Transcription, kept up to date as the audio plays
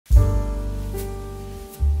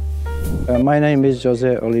My name is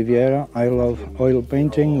Jose Oliveira. I love oil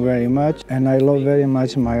painting very much, and I love very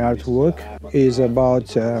much my artwork. It's about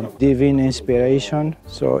divine inspiration,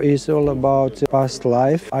 so it's all about past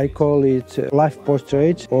life. I call it life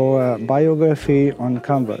portrait or biography on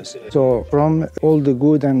canvas. So from all the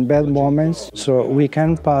good and bad moments, so we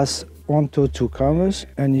can pass onto canvas,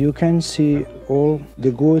 and you can see all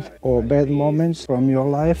the good or bad moments from your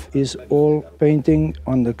life is all painting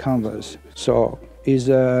on the canvas. So is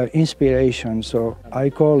inspiration, so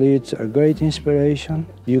I call it a great inspiration.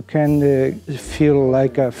 You can feel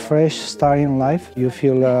like a fresh start in life. You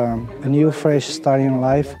feel a new fresh start in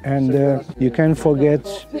life, and you can forget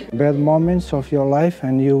bad moments of your life,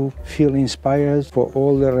 and you feel inspired for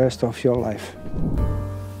all the rest of your life.